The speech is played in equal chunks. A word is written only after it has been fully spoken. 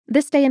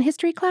This Day in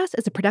History class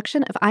is a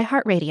production of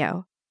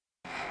iHeartRadio.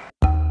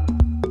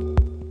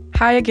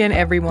 Hi again,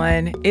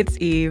 everyone. It's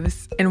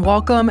Eves, and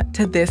welcome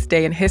to This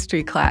Day in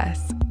History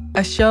class,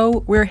 a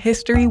show where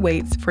history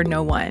waits for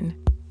no one.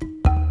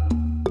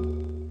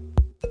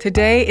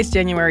 Today is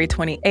January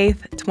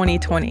 28th,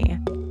 2020.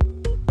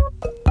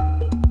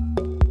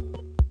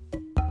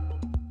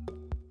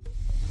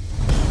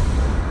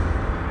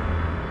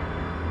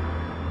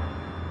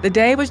 The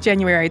day was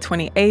January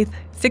 28th,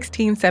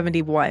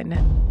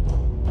 1671.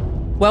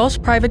 Welsh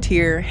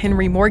privateer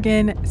Henry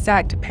Morgan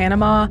sacked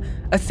Panama,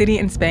 a city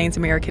in Spain's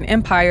American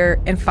Empire,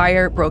 and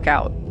fire broke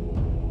out.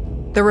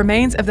 The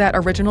remains of that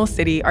original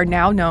city are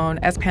now known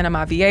as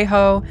Panama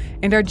Viejo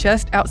and are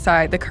just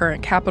outside the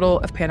current capital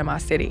of Panama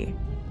City.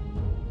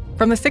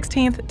 From the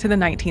 16th to the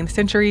 19th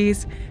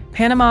centuries,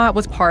 Panama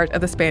was part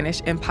of the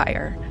Spanish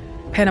Empire.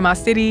 Panama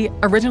City,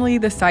 originally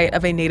the site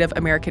of a Native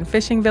American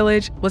fishing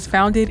village, was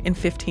founded in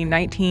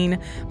 1519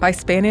 by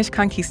Spanish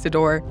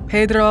conquistador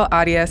Pedro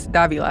Arias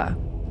Dávila.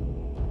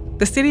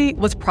 The city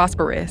was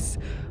prosperous.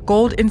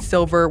 Gold and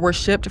silver were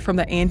shipped from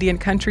the Andean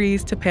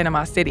countries to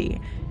Panama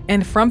City,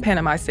 and from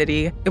Panama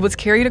City, it was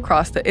carried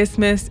across the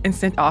isthmus and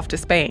sent off to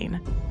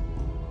Spain.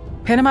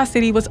 Panama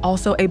City was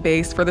also a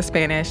base for the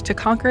Spanish to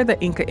conquer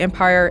the Inca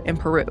Empire in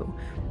Peru.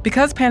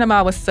 Because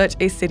Panama was such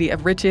a city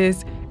of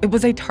riches, it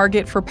was a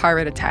target for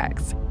pirate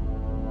attacks.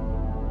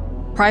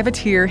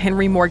 Privateer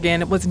Henry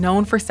Morgan was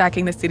known for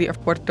sacking the city of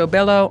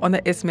Portobelo on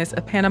the Isthmus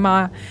of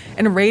Panama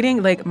and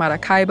raiding Lake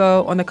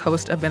Maracaibo on the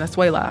coast of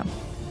Venezuela.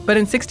 But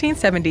in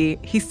 1670,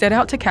 he set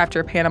out to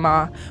capture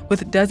Panama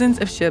with dozens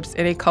of ships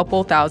and a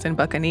couple thousand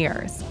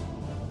buccaneers.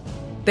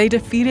 They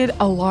defeated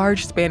a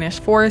large Spanish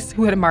force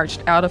who had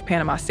marched out of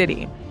Panama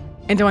City.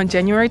 And on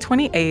January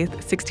 28,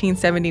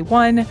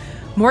 1671,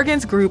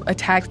 Morgan's group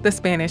attacked the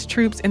Spanish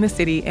troops in the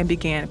city and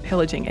began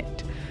pillaging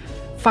it.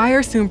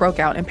 Fire soon broke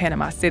out in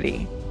Panama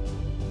City.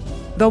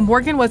 Though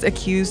Morgan was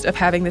accused of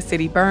having the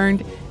city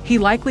burned, he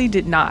likely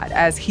did not,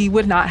 as he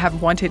would not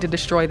have wanted to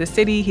destroy the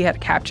city he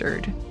had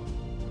captured.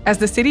 As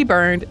the city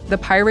burned, the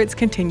pirates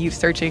continued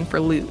searching for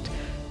loot.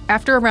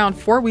 After around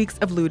 4 weeks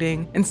of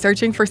looting and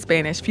searching for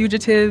Spanish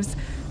fugitives,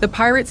 the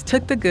pirates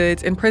took the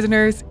goods and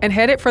prisoners and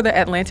headed for the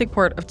Atlantic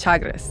port of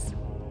Chagres.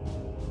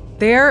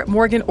 There,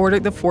 Morgan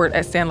ordered the fort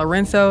at San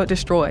Lorenzo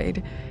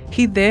destroyed.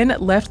 He then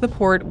left the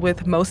port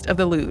with most of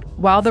the loot,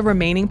 while the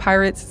remaining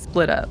pirates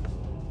split up.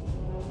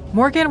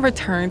 Morgan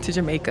returned to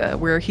Jamaica,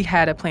 where he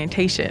had a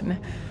plantation.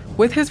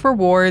 With his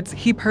rewards,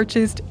 he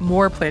purchased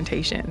more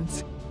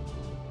plantations.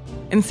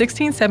 In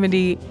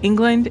 1670,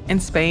 England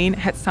and Spain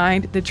had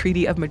signed the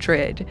Treaty of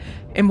Madrid,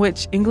 in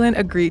which England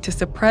agreed to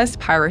suppress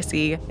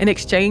piracy in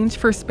exchange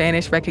for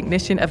Spanish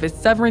recognition of its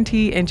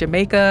sovereignty in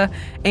Jamaica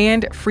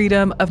and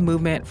freedom of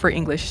movement for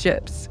English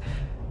ships.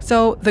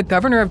 So the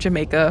governor of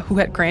Jamaica, who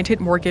had granted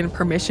Morgan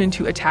permission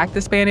to attack the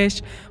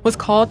Spanish, was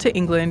called to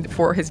England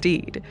for his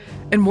deed.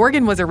 And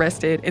Morgan was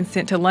arrested and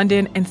sent to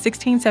London in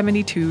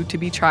 1672 to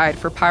be tried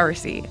for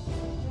piracy.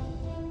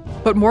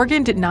 But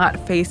Morgan did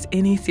not face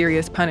any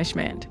serious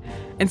punishment.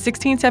 In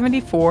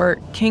 1674,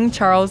 King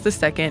Charles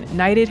II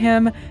knighted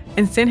him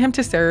and sent him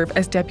to serve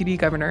as deputy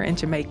governor in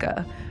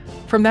Jamaica.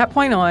 From that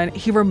point on,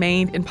 he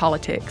remained in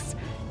politics.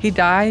 He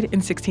died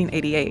in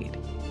 1688.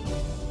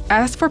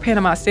 As for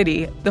Panama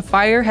City, the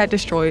fire had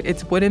destroyed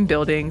its wooden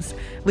buildings,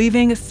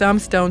 leaving some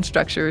stone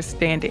structures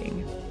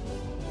standing.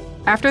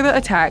 After the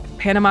attack,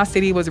 Panama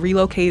City was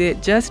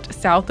relocated just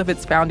south of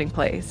its founding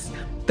place.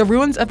 The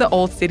ruins of the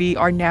old city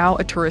are now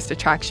a tourist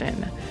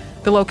attraction.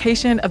 The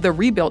location of the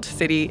rebuilt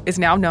city is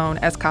now known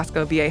as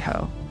Casco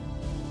Viejo.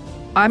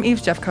 I'm Eve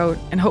Jeffcoat,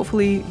 and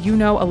hopefully you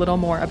know a little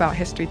more about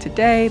history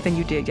today than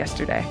you did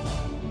yesterday.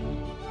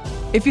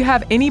 If you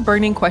have any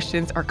burning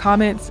questions or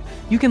comments,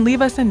 you can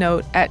leave us a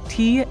note at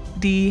TDIHC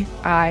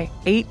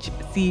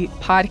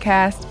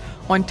Podcast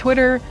on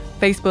Twitter,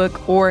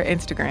 Facebook, or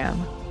Instagram.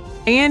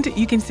 And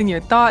you can send your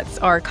thoughts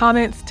or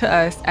comments to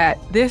us at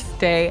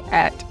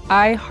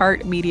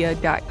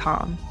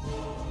thisday@iheartmedia.com.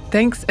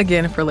 Thanks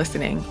again for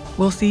listening.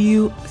 We'll see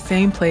you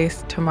same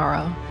place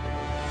tomorrow.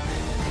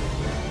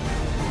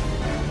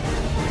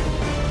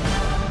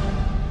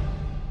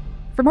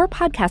 For more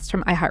podcasts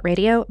from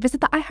iHeartRadio,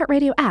 visit the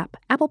iHeartRadio app,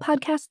 Apple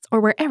Podcasts,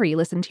 or wherever you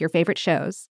listen to your favorite shows.